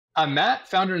I'm Matt,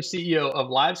 founder and CEO of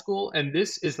LiveSchool, and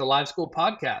this is the LiveSchool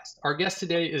podcast. Our guest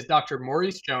today is Dr.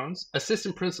 Maurice Jones,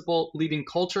 assistant principal leading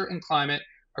culture and climate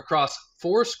across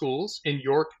 4 schools in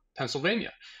York,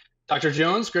 Pennsylvania. Dr.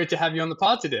 Jones, great to have you on the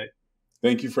pod today.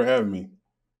 Thank you for having me.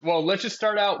 Well, let's just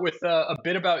start out with a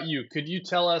bit about you. Could you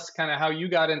tell us kind of how you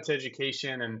got into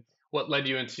education and what led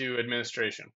you into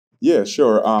administration? Yeah,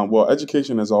 sure. Well,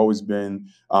 education has always been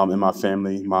in my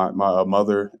family. My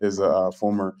mother is a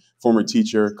former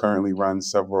teacher, currently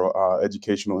runs several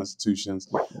educational institutions.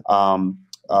 My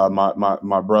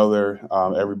brother,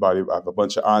 everybody, I have a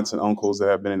bunch of aunts and uncles that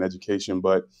have been in education,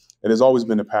 but it has always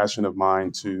been a passion of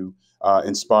mine to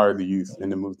inspire the youth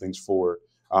and to move things forward.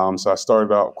 So I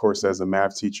started out, of course, as a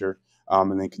math teacher,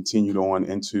 and then continued on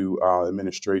into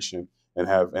administration, and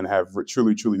have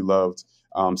truly loved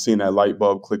seeing that light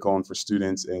bulb click on for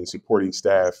students and supporting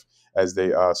staff as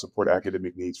they support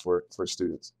academic needs for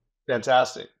students.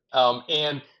 Fantastic.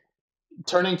 And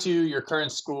turning to your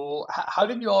current school, how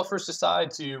did you all first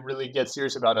decide to really get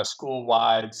serious about a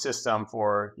school-wide system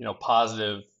for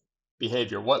positive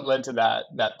behavior? What led to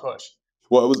that push?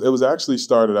 Well, it was actually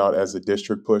started out as a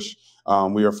district push.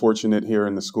 We are fortunate here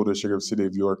in the school district of the city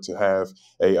of York to have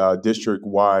a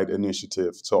district-wide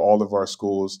initiative. So all of our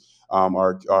schools,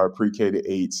 our pre-K to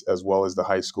 8s, as well as the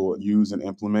high school, use and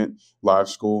implement live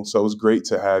school. So it was great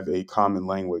to have a common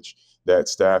language that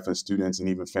staff and students and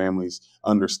even families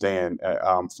understand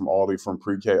from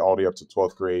pre-K all the way up to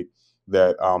 12th grade.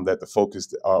 That the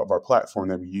focus of our platform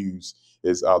that we use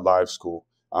is live school.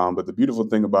 But the beautiful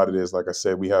thing about it is, like I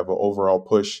said, we have an overall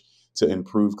push to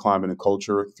improve climate and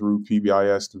culture through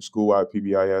PBIS, through school-wide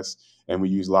PBIS, and we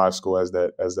use Live School as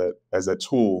that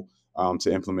tool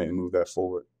to implement and move that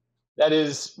forward. That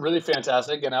is really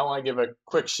fantastic. And I want to give a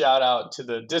quick shout out to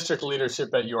the district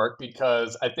leadership at York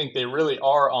because I think they really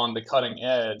are on the cutting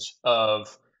edge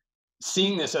of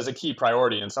seeing this as a key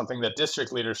priority and something that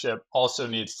district leadership also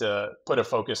needs to put a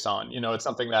focus on. It's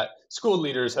something that school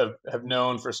leaders have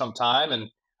known for some time, and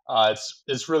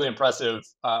it's really impressive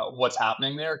what's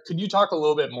happening there. Could you talk a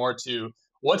little bit more to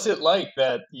what's it like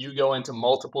that you go into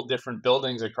multiple different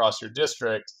buildings across your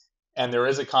district, and there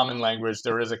is a common language,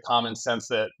 there is a common sense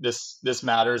that this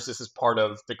matters, this is part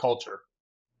of the culture.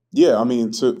 Yeah, I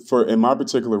mean, for in my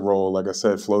particular role, like I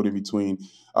said, floating between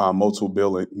multiple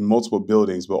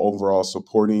buildings, but overall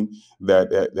supporting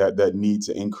that need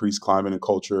to increase climate and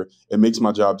culture, it makes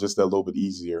my job just that little bit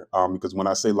easier. Because when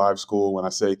I say live school, when I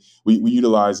say we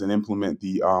utilize and implement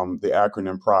the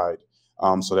acronym PRIDE.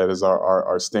 So that is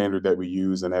our standard that we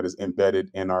use, and that is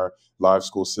embedded in our live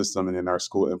school system and in our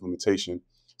school implementation.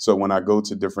 So when I go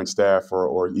to different staff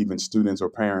or even students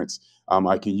or parents,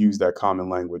 I can use that common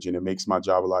language, and it makes my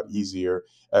job a lot easier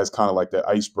as kind of like that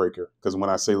icebreaker. Because when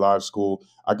I say live school,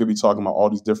 I could be talking about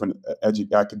all these different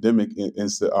academic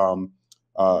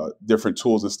different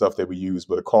tools and stuff that we use,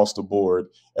 but across the board,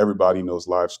 everybody knows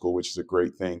live school, which is a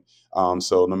great thing.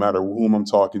 So no matter whom I'm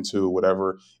talking to,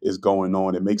 whatever is going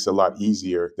on, it makes it a lot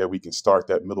easier that we can start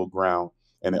that middle ground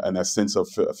and that sense of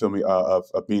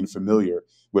being familiar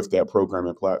with that program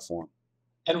and platform.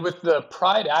 And with the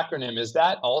PRIDE acronym, is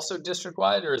that also district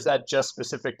wide or is that just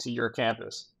specific to your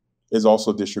campus? Is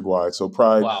also district wide. So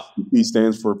Pride, Wow. the P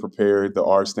stands for prepared, the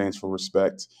R stands for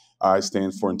respect, I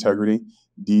stands for integrity,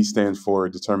 D stands for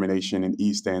determination, and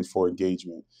E stands for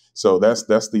engagement. So that's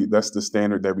the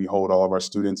standard that we hold all of our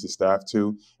students and staff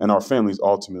to, and our families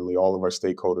ultimately, all of our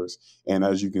stakeholders. And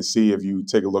as you can see, if you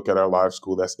take a look at our live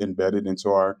school, that's embedded into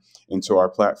our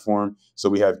platform. So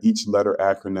we have each letter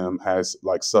acronym has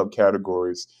like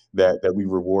subcategories that we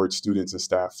reward students and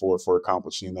staff for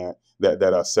accomplishing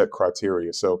that set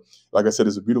criteria. So like I said,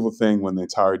 it's a beautiful thing when the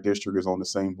entire district is on the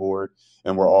same board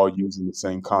and we're all using the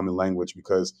same common language,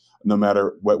 because no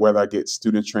matter whether I get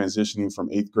students transitioning from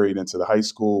 8th grade into the high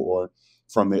school or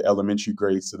from the elementary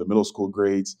grades to the middle school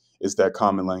grades, it's that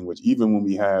common language. Even when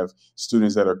we have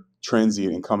students that are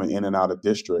transient and coming in and out of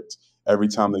district, every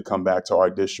time they come back to our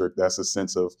district, that's a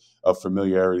sense of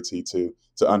familiarity to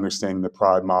understanding the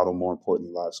Pride model, more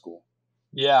importantly, live school.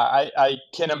 Yeah, I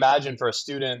can imagine for a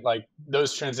student, like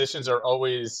those transitions are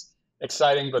always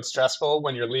exciting but stressful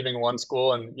when you're leaving one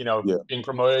school and, Yeah. being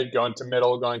promoted, going to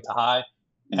middle, going to high.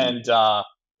 Mhm. And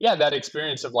yeah, that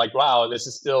experience of like, wow, this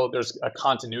is still, there's a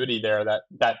continuity there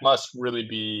that must really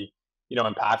be,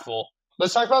 impactful.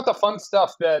 Let's talk about the fun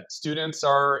stuff that students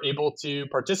are able to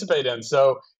participate in.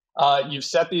 So you've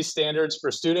set these standards for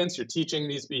students, you're teaching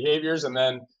these behaviors, and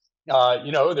then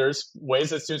there's ways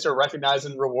that students are recognized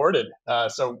and rewarded.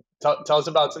 So tell us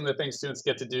about some of the things students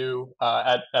get to do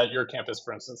at your campus,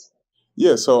 for instance.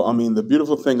 Yeah, so I mean, the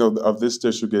beautiful thing of this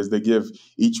district is they give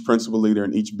each principal leader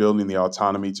in each building the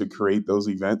autonomy to create those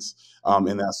events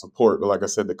and that support. But like I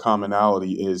said, the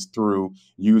commonality is through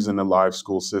using the live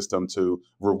school system to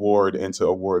reward and to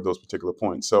award those particular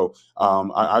points. So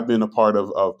I've been a part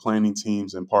of planning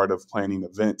teams and part of planning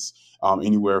events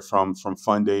anywhere from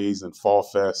fun days and fall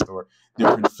fest or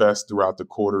different fests throughout the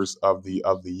quarters of the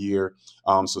year.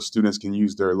 So students can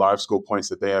use their live school points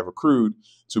that they have accrued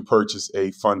to purchase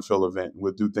a fun-filled event.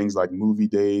 We'll do things like movie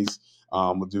days.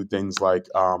 We'll do things like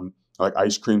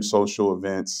ice cream social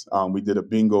events. We did a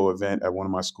bingo event at one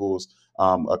of my schools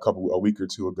a week or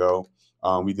two ago.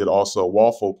 We did also a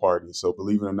waffle party. So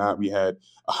believe it or not, we had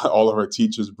all of our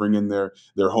teachers bring in their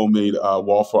homemade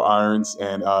waffle irons,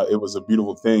 and it was a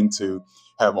beautiful thing to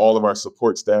have all of our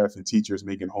support staff and teachers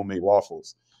making homemade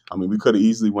waffles. I mean, we could have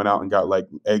easily went out and got like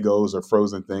Eggos or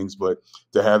frozen things, but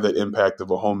to have that impact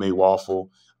of a homemade waffle,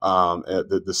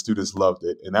 the students loved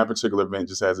it. And that particular event,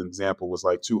 just as an example, was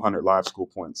like 200 live school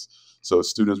points. So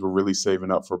students were really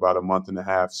saving up for about a month and a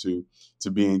half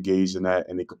to be engaged in that,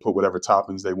 and they could put whatever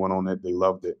toppings they want on it. They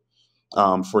loved it.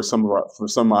 For some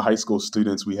of my high school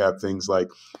students, we have things like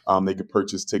they could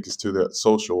purchase tickets to the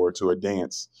social or to a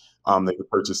dance. They could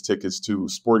purchase tickets to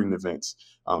sporting events.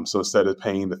 So instead of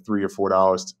paying the $3 or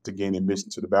 $4 to gain admission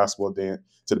to the basketball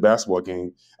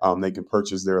game, they can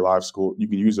purchase their live school. You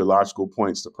can use their live school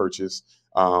points to purchase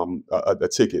a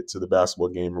ticket to the basketball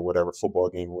game or whatever, football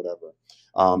game or whatever.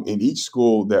 In each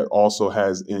school that also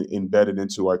has embedded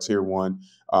into our Tier 1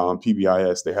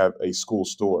 PBIS, they have a school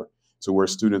store. So where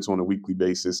students on a weekly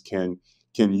basis can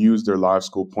use their live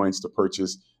school points to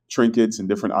purchase trinkets and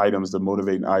different items, the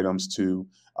motivating items to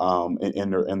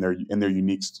in their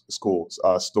unique schools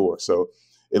store. So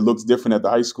it looks different at the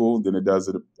high school than it does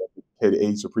at the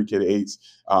K-8s or pre-K-8s.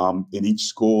 And each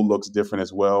school looks different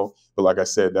as well. But like I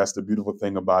said, that's the beautiful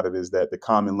thing about it, is that the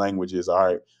common language is, all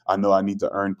right, I know I need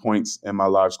to earn points in my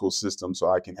live school system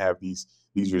so I can have these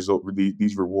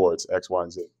rewards, X, Y,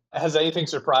 and Z. Has anything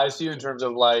surprised you in terms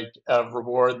of like a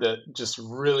reward that just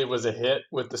really was a hit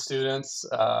with the students?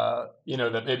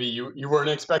 That maybe you weren't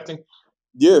expecting.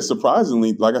 Yeah,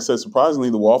 surprisingly, like I said, surprisingly,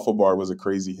 the waffle bar was a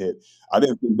crazy hit. I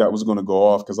didn't think that was going to go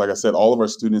off because, like I said, all of our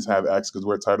students have access, because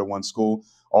we're a Title I school.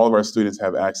 All of our students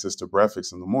have access to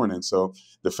breakfast in the morning. So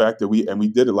the fact that we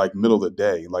did it like middle of the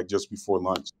day, like just before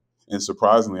lunch, and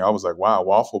surprisingly, I was like, wow,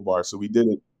 waffle bar. So we did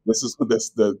it. This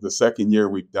the second year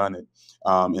we've done it,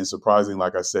 and surprising,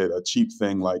 like I said, a cheap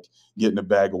thing like getting a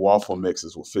bag of waffle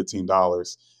mixes with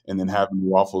 $15, and then having the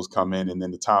waffles come in, and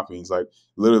then the toppings, like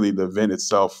literally the event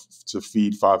itself to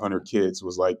feed 500 kids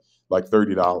was like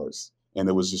 $30, and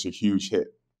it was just a huge hit.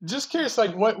 Just curious,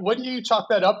 like what do you chalk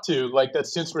that up to? Like that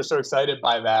students were so excited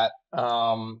by that.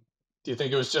 Do you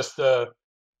think it was just the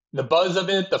buzz of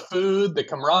it, the food, the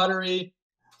camaraderie?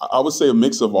 I would say a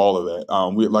mix of all of that.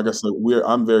 Like I said,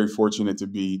 I'm very fortunate to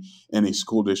be in a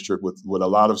school district with a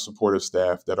lot of supportive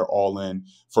staff that are all in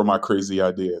for my crazy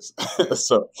ideas.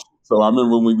 so so I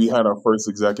remember when we had our first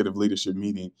executive leadership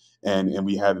meeting, and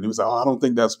we had, and it was like, oh, I don't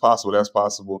think that's possible. That's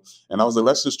possible. And I was like,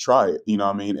 let's just try it. You know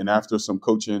what I mean? And after some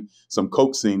coaching, some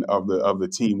coaxing of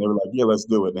the team, they were like, yeah, let's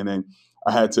do it. And then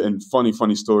I had to, and funny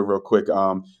story real quick.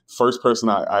 First person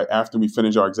I after we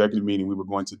finished our executive meeting, we were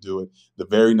going to do it. The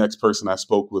very next person I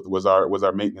spoke with was our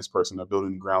maintenance person, our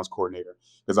building and grounds coordinator.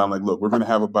 Because I'm like, look, we're going to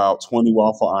have about 20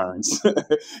 waffle irons.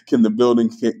 Can the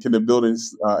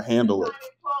buildings handle it?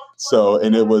 So,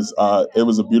 and it was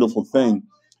a beautiful thing.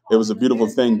 It was a beautiful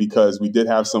thing because we did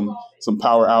have some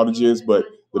power outages, but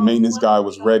the maintenance guy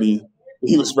was ready.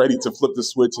 He was ready to flip the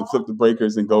switch and flip the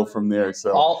breakers and go from there.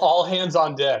 So All hands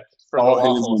on deck for the all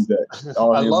hands on waffles. deck.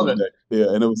 All I hands love on it. deck.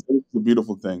 Yeah, and it was a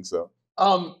beautiful thing. So.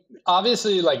 Um,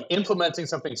 Obviously, like implementing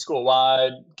something school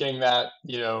wide, getting that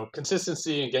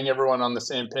consistency and getting everyone on the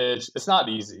same page, it's not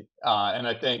easy. And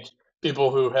I think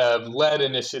people who have led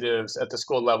initiatives at the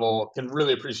school level can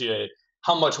really appreciate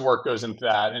how much work goes into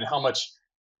that and how much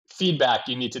feedback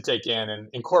you need to take in and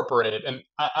incorporate. And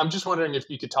I'm just wondering if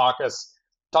you could talk to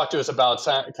us about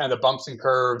kind of the bumps and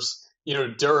curves,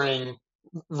 during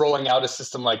rolling out a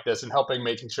system like this and helping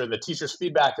making sure that teachers'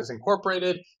 feedback is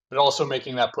incorporated, but also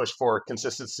making that push for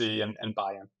consistency and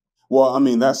buy-in. Well, I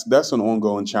mean, that's an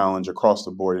ongoing challenge across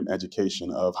the board in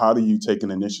education of how do you take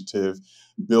an initiative,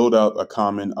 build out a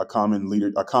common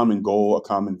goal, a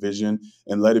common vision,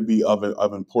 and let it be of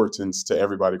importance to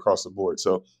everybody across the board.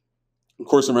 So of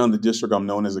course, around the district, I'm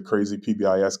known as a crazy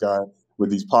PBIS guy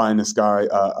with these pie in the sky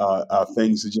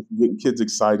things to just get kids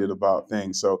excited about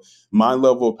things. So my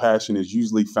level of passion is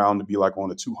usually found to be like on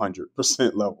a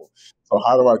 200% level. So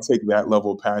how do I take that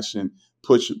level of passion,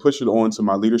 push it on to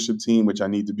my leadership team, which I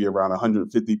need to be around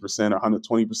 150% or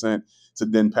 120%, to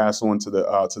then pass on to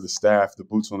the staff, the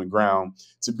boots on the ground,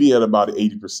 to be at about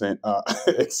 80%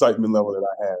 excitement level that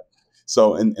I have.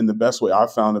 So, and the best way I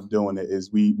found of doing it is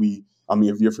I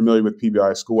mean, if you're familiar with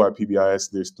PBIS, school-wide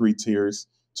PBIS, there's 3 tiers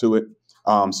to it.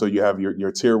 So you have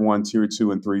your tier 1, tier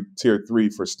 2, and tier 3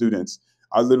 for students.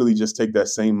 I literally just take that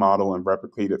same model and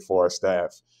replicate it for our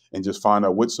staff, and just find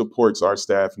out what supports our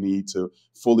staff need to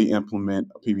fully implement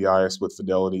PBIS with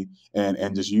fidelity,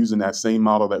 and just using that same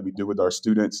model that we do with our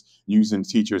students, using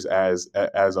teachers as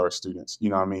our students, you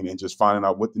know what I mean? And just finding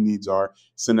out what the needs are,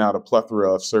 sending out a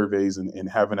plethora of surveys, and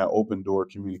having that open door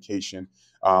communication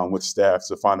with staff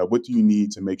to find out what do you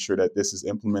need to make sure that this is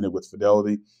implemented with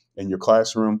fidelity in your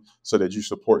classroom, so that you're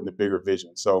supporting the bigger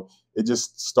vision. So it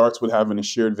just starts with having a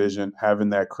shared vision, having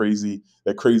that crazy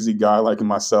guy like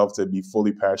myself to be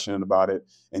fully passionate about it,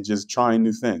 and just trying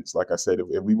new things. Like I said,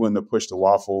 if we wouldn't have pushed the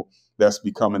waffle, that's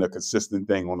becoming a consistent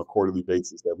thing on a quarterly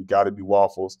basis, that we got to do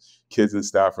waffles. Kids and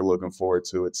staff are looking forward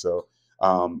to it. So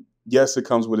yes, it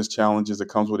comes with its challenges, it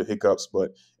comes with its hiccups,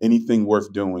 but anything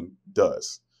worth doing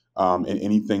does. And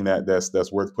anything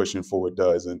that's worth pushing forward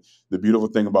does. And the beautiful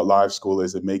thing about LiveSchool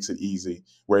is it makes it easy.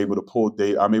 We're able to pull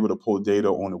data. I'm able to pull data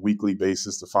on a weekly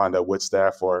basis to find out what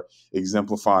staff are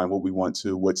exemplifying what we want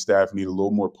to, what staff need a little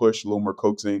more push, a little more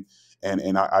coaxing.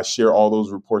 And I share all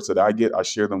those reports that I get. I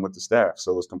share them with the staff,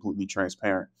 so it's completely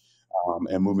transparent.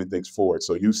 And moving things forward.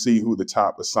 So you see who the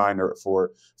top assigner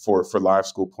for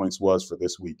LiveSchool points was for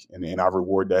this week, and I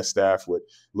reward that staff with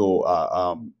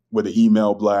little with an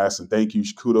email blast and thank you,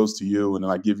 kudos to you, and then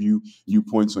I give you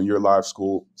points on your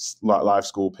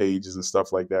LiveSchool pages and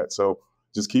stuff like that. So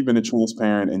just keeping it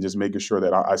transparent and just making sure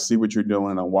that I see what you're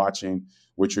doing and I'm watching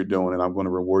what you're doing, and I'm going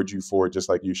to reward you for it, just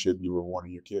like you should be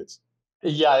rewarding your kids.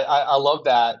 Yeah, I love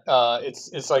that.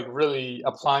 It's like really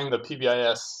applying the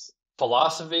PBIS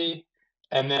philosophy,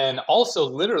 and then also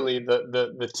literally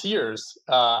the tiers.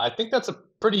 I think that's a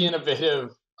pretty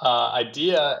innovative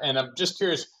idea, and I'm just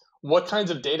curious, what kinds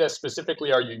of data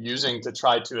specifically are you using to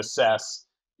try to assess,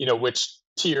 which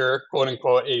tier, quote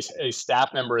unquote, a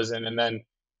staff member is in, and then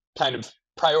kind of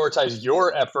prioritize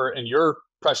your effort and your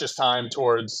precious time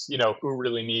towards, who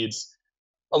really needs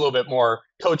a little bit more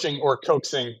coaching or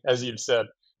coaxing, as you've said.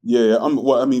 Yeah,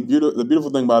 well, I mean, the beautiful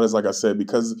thing about it is, like I said,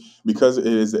 because it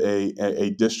is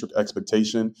a district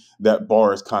expectation, that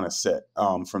bar is kind of set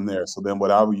from there. So then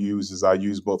what I would use is I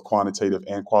use both quantitative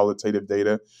and qualitative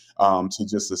data to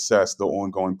just assess the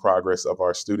ongoing progress of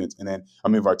our students, and then, I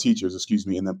mean, of our teachers, excuse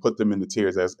me, and then put them in the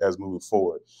tiers as moving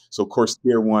forward. So of course,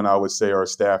 tier 1, I would say, are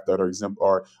staff that are exempt,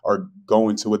 are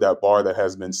going to that bar that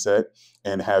has been set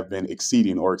and have been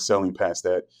exceeding or excelling past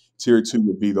that. Tier 2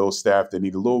 would be those staff that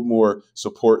need a little more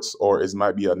supports, or it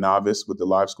might be a novice with the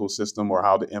LiveSchool system or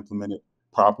how to implement it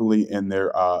properly in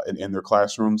their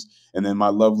classrooms. And then my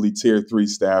lovely tier 3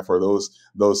 staff are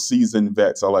those seasoned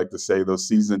vets. I like to say those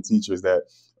seasoned teachers that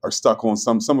are stuck on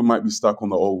some of them might be stuck on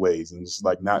the old ways and just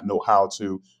like not know how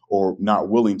to, or not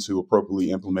willing to appropriately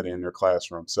implement it in their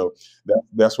classroom. So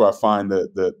that's where I find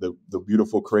the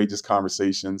beautiful, courageous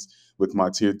conversations with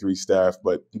my tier 3 staff,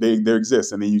 but they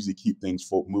exist and they usually keep things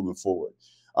moving forward.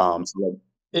 So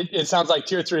It sounds like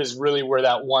tier 3 is really where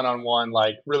that one-on-one,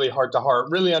 like really heart to heart,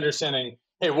 really understanding,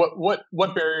 hey,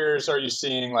 what barriers are you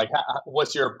seeing? Like,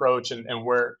 what's your approach, and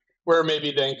where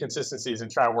maybe the inconsistencies,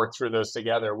 and try to work through those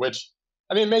together. Which,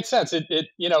 I mean, it makes sense.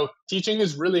 Teaching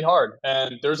is really hard,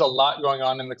 and there's a lot going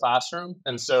on in the classroom,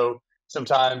 and so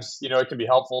sometimes it can be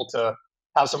helpful to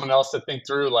have someone else to think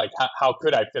through, like, how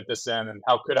could I fit this in, and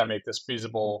how could I make this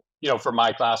feasible, for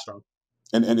my classroom.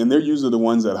 and they're usually the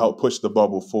ones that help push the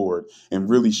bubble forward and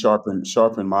really sharpen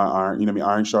my iron. You know, what I mean,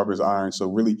 iron sharpens iron. So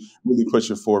really push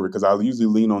it forward, because I usually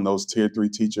lean on those tier 3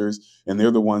 teachers, and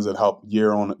they're the ones that help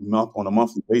on a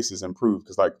monthly basis improve.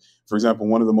 Because, like, for example,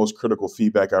 one of the most critical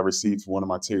feedback I received from one of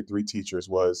my tier 3 teachers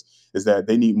is that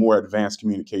they need more advanced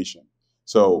communication.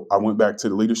 So I went back to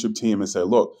the leadership team and said,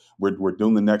 look, we're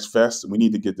doing the next fest. We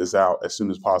need to get this out as soon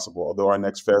as possible. Although our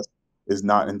next fest is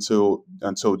not until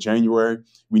January,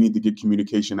 we need to get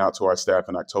communication out to our staff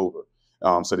in October,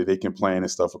 so that they can plan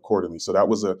and stuff accordingly. So that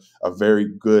was a very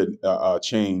good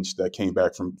change that came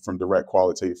back from direct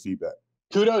qualitative feedback.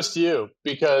 Kudos to you,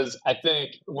 because I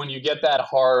think when you get that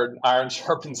hard iron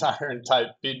sharpens iron type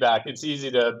feedback, it's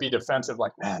easy to be defensive,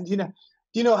 like, man,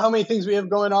 do you know how many things we have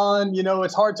going on?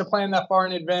 It's hard to plan that far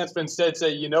in advance, but instead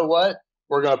say, you know what,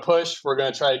 we're going to push, we're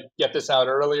going to try to get this out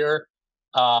earlier.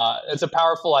 It's a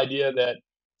powerful idea that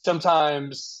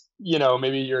sometimes,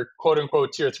 maybe your quote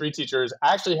unquote tier 3 teachers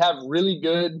actually have really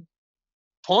good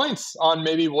points on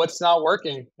maybe what's not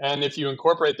working, and if you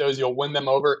incorporate those, you'll win them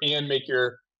over and make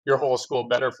your whole school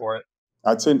better for it.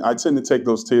 I tend to take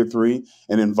those tier three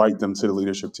and invite them to the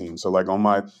leadership team. So like on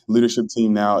my leadership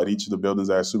team now at each of the buildings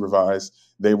that I supervise,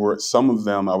 they were some of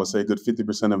them, I would say a good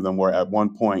 50% of them were at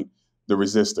one point the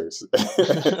resistors.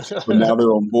 But now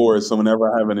they're on board. So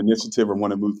whenever I have an initiative or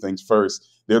want to move things first,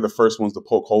 they're the first ones to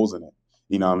poke holes in it.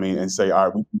 You know what I mean? And say, all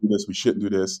right, we can do this, we shouldn't do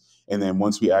this. And then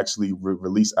once we actually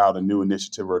release out a new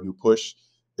initiative or a new push,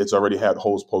 it's already had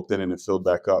holes poked in it and filled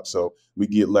back up. So we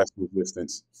get less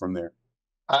resistance from there.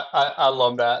 I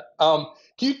love that. Can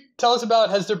you tell us about,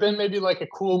 has there been maybe like a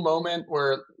cool moment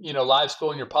where, live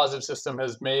school and your positive system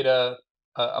has made a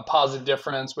positive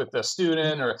difference with a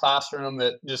student or a classroom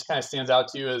that just kind of stands out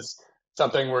to you as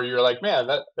something where you're like, man,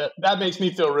 that makes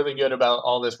me feel really good about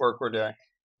all this work we're doing?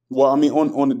 Well, I mean,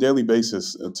 on a daily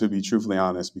basis, to be truthfully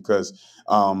honest, because,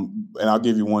 and I'll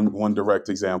give you one direct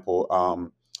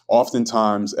example.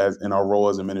 Oftentimes, as in our role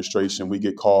as administration, we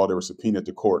get called or subpoenaed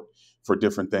to court for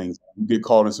different things. We get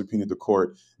called and subpoenaed to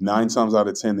court. 9 times out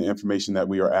of 10, the information that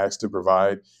we are asked to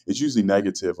provide is usually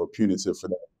negative or punitive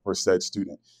for said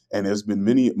student. And there's been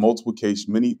multiple cases,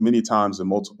 many times and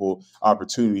multiple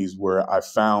opportunities where I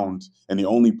found, and the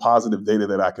only positive data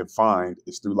that I could find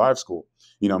is through LiveSchool.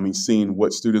 I mean, seeing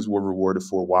what students were rewarded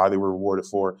for, why they were rewarded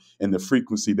for, and the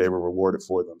frequency they were rewarded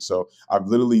for them. So I've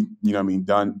literally, I mean,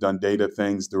 done data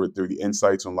things through the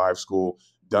insights on LiveSchool,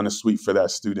 done a sweep for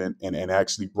that student, and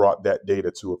actually brought that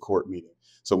data to a court meeting.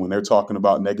 So when they're talking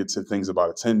about negative things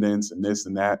about attendance and this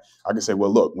and that, I can say,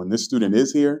 well, look, when this student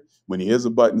is here, when he is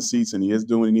abutting seats and he is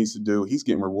doing what he needs to do, he's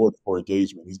getting rewarded for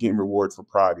engagement. He's getting rewarded for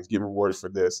pride. He's getting rewarded for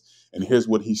this. And here's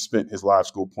what he spent his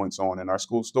LiveSchool points on in our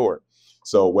school store.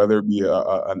 So whether it be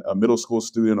a middle school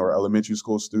student or elementary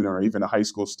school student or even a high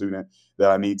school student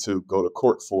that I need to go to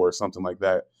court for or something like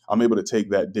that, I'm able to take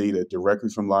that data directly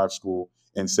from LiveSchool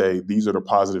and say, these are the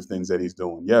positive things that he's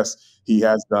doing. Yes, he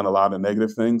has done a lot of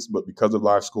negative things, but because of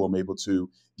LiveSchool, I'm able to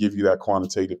give you that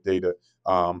quantitative data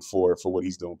for what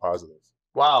he's doing positive.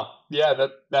 Wow. Yeah,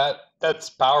 that's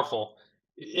powerful.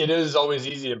 It is always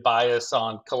easy to bias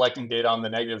on collecting data on the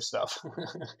negative stuff.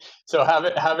 So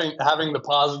having the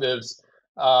positives,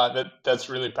 that's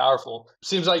really powerful.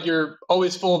 Seems like you're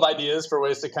always full of ideas for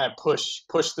ways to kind of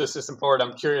push the system forward.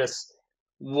 I'm curious,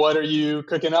 what are you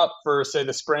cooking up for, say,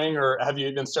 the spring, or have you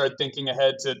even started thinking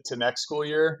ahead to next school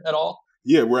year at all?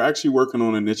 Yeah, we're actually working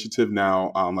on an initiative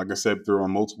now. Like I said, there are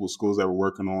multiple schools that we're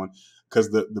working on because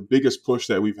the biggest push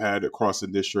that we've had across the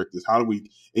district is how do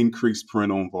we increase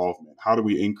parental involvement? How do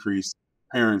we increase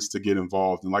parents to get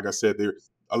involved? And like I said, there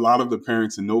a lot of the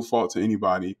parents, and no fault to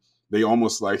anybody, they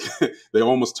almost like they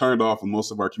almost turned off in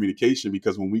most of our communication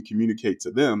because when we communicate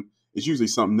to them, it's usually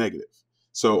something negative.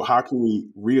 So how can we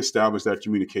reestablish that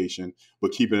communication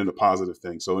but keep it in a positive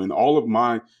thing? So in all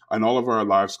of our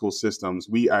live school systems,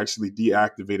 we actually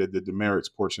deactivated the demerits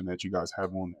portion that you guys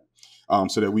have on there,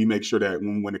 so that we make sure that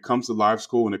when it comes to live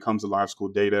school, when it comes to live school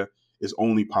data, it's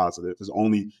only positive. It's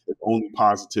only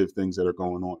positive things that are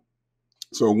going on.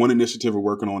 So one initiative we're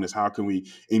working on is how can we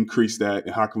increase that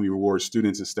and how can we reward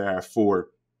students and staff for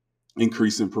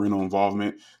increase in parental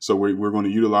involvement. So we're going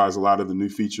to utilize a lot of the new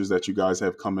features that you guys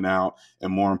have coming out,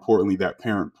 and more importantly, that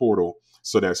parent portal,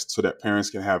 so that parents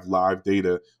can have live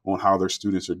data on how their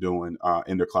students are doing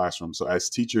in their classroom. So as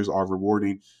teachers are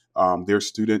rewarding their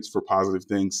students for positive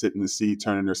things, sitting in the seat,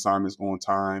 turning their assignments on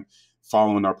time,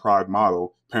 following our Pride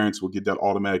model, parents will get that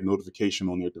automatic notification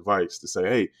on their device to say,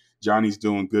 hey, Johnny's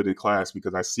doing good in class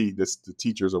because I see this, the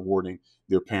teachers awarding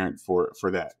their parent for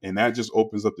that. And that just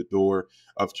opens up the door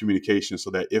of communication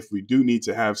so that if we do need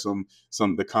to have some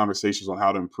the conversations on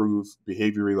how to improve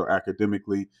behaviorally or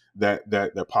academically, that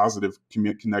positive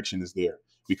connection is there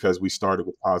because we started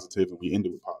with positive and we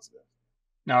ended with positive.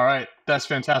 All right, that's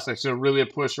fantastic. So really a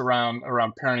push around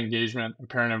parent engagement and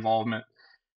parent involvement.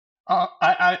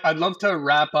 I'd love to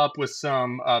wrap up with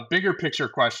some bigger picture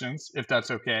questions, if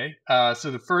that's okay.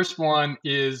 So the first one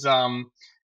is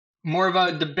more of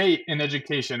a debate in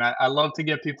education. I love to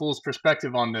get people's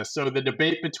perspective on this. So the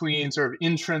debate between sort of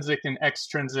intrinsic and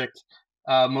extrinsic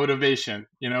motivation.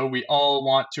 We all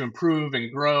want to improve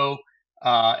and grow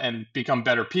and become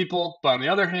better people, but on the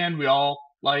other hand, we all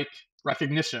like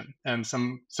recognition and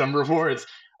some rewards.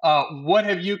 What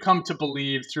have you come to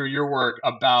believe through your work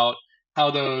about how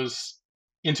those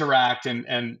interact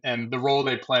and the role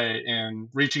they play in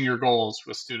reaching your goals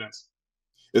with students?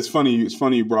 It's funny. It's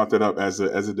funny you brought that up as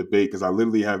a debate because I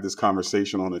literally have this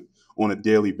conversation on a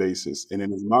daily basis, and it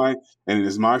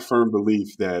is my firm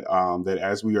belief that that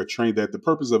as we are trained, that the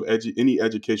purpose of any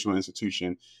educational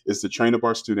institution is to train up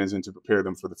our students and to prepare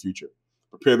them for the future.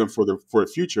 prepare them for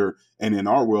the future. And in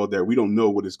our world, that we don't know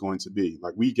what it's going to be.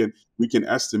 Like we can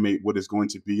estimate what it's going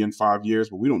to be in 5 years,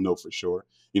 but we don't know for sure.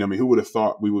 I mean, who would have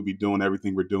thought we would be doing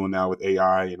everything we're doing now with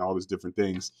AI and all these different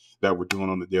things that we're doing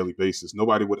on a daily basis?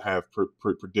 Nobody would have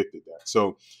predicted that.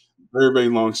 So very, very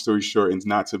long story short, and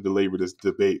not to belabor this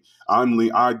debate,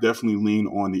 I definitely lean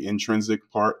on the intrinsic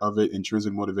part of it,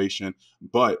 intrinsic motivation.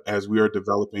 But as we are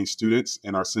developing students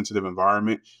in our sensitive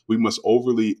environment, we must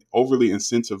overly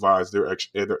incentivize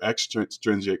their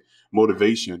extrinsic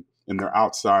motivation and their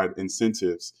outside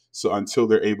incentives. So until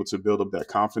they're able to build up that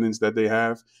confidence that they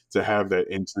have to have that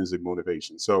intrinsic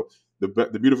motivation. So the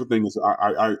beautiful thing is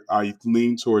I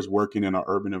lean towards working in an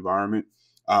urban environment.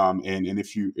 And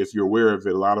if you're aware of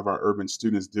it, a lot of our urban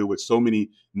students deal with so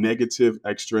many negative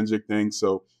extrinsic things.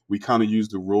 So we kind of use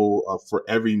the rule of, for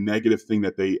every negative thing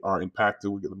that they are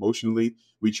impacted with emotionally,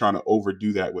 we try to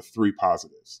overdo that with 3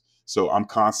 positives. So I'm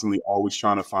constantly always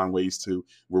trying to find ways to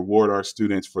reward our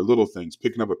students for little things,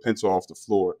 picking up a pencil off the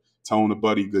floor, telling a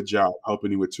buddy, good job,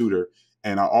 helping you with tutor.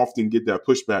 And I often get that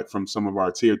pushback from some of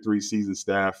our tier 3 seasoned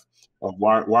staff of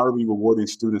why are we rewarding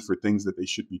students for things that they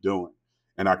should be doing?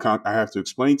 And I have to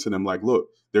explain to them, like, look,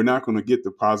 they're not going to get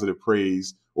the positive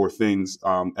praise or things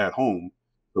at home,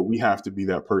 but we have to be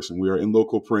that person. We are in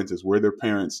local parentis. We're their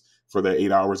parents for that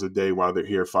 8 hours a day while they're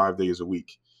here 5 days a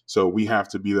week. So we have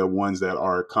to be the ones that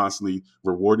are constantly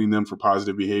rewarding them for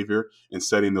positive behavior and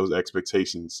setting those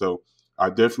expectations. So I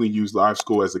definitely use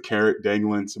LiveSchool as a carrot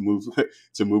dangling to move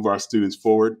to move our students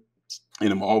forward.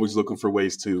 And I'm always looking for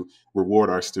ways to reward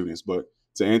our students. But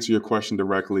to answer your question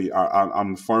directly,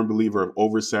 I'm a firm believer of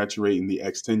oversaturating the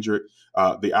extrinsic,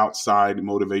 the outside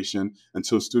motivation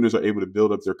until students are able to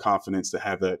build up their confidence to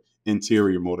have that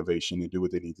interior motivation and do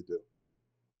what they need to do.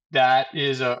 That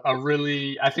is a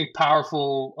really, I think,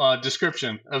 powerful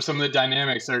description of some of the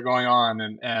dynamics that are going on,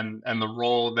 and the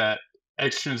role that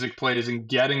extrinsic plays in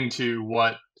getting to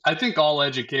what I think all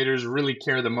educators really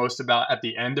care the most about at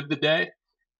the end of the day,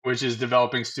 which is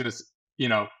developing students,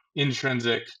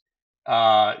 intrinsic,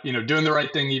 doing the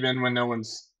right thing even when no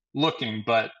one's looking.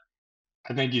 But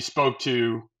I think you spoke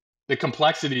to the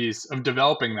complexities of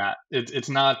developing that. It's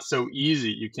not so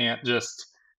easy. You can't just,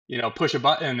 push a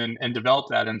button and develop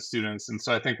that in students. And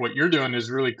so I think what you're doing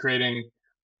is really creating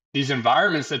these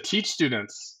environments that teach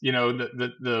students,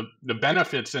 the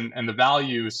benefits and the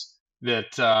values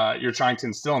that you're trying to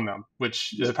instill in them,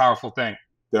 which is a powerful thing.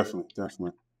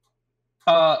 Definitely.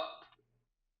 Uh,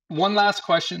 One last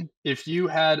question. If you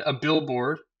had a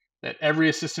billboard that every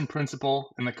assistant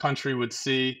principal in the country would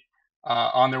see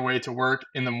on their way to work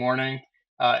in the morning,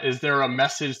 is there a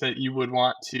message that you would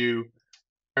want to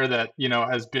share that,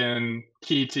 has been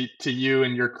key to you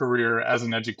and your career as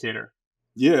an educator?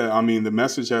 Yeah, I mean, the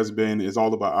message is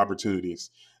all about opportunities.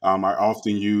 I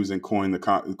often use and coin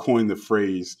the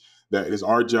phrase that it is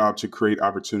our job to create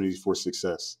opportunities for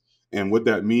success. And what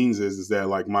that means is that,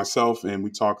 like myself, and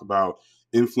we talk about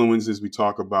influences, we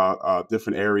talk about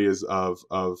different areas of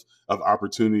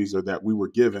opportunities or that we were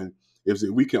given, is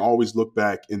that we can always look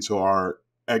back into our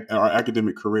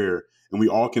academic career, and we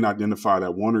all can identify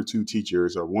that 1 or 2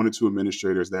 teachers or 1 or 2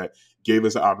 administrators that gave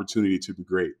us an opportunity to be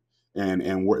great. And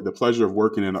the pleasure of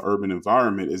working in an urban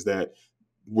environment is that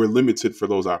we're limited for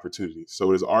those opportunities.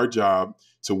 So it is our job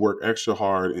to work extra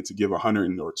hard and to give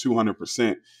 100 or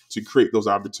 200% to create those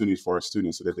opportunities for our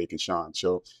students so that they can shine.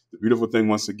 So the beautiful thing,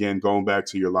 once again, going back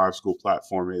to your LiveSchool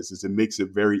platform is it makes it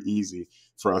very easy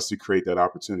for us to create that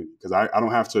opportunity, because I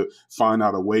don't have to find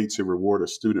out a way to reward a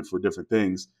student for different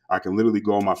things. I can literally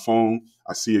go on my phone.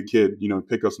 I see a kid,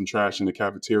 pick up some trash in the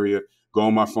cafeteria, go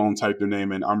on my phone, type their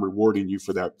name, and I'm rewarding you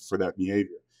for that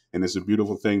behavior. And it's a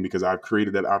beautiful thing because I've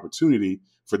created that opportunity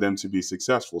for them to be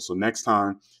successful. So next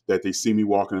time that they see me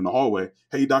walking in the hallway,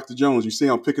 hey, Dr. Jones, you see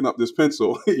I'm picking up this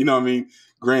pencil. You know what I mean?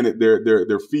 Granted,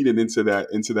 they're feeding into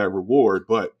that reward,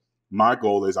 but my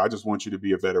goal is I just want you to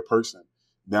be a better person.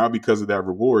 Now, because of that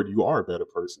reward, you are a better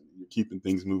person. You're keeping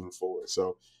things moving forward.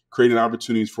 So creating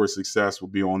opportunities for success will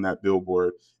be on that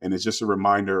billboard. And it's just a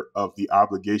reminder of the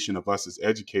obligation of us as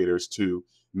educators to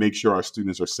make sure our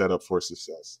students are set up for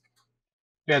success.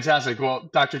 Fantastic. Well,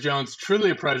 Dr. Jones,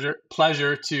 truly a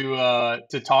pleasure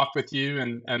to talk with you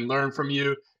and learn from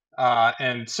you.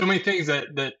 And so many things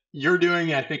that you're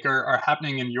doing, I think, are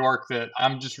happening in York that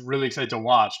I'm just really excited to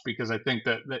watch, because I think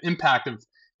that the impact of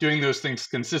doing those things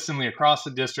consistently across the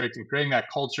district and creating that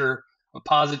culture of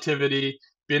positivity,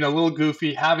 being a little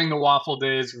goofy, having the waffle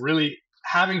days, really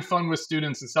having fun with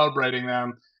students and celebrating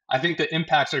them. I think the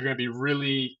impacts are going to be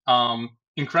really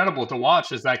incredible to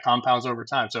watch as that compounds over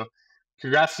time. So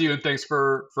congrats to you, and thanks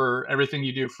for everything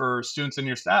you do for students and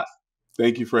your staff.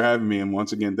 Thank you for having me. And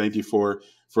once again, thank you for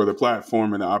for the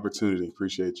platform and the opportunity.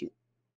 Appreciate you.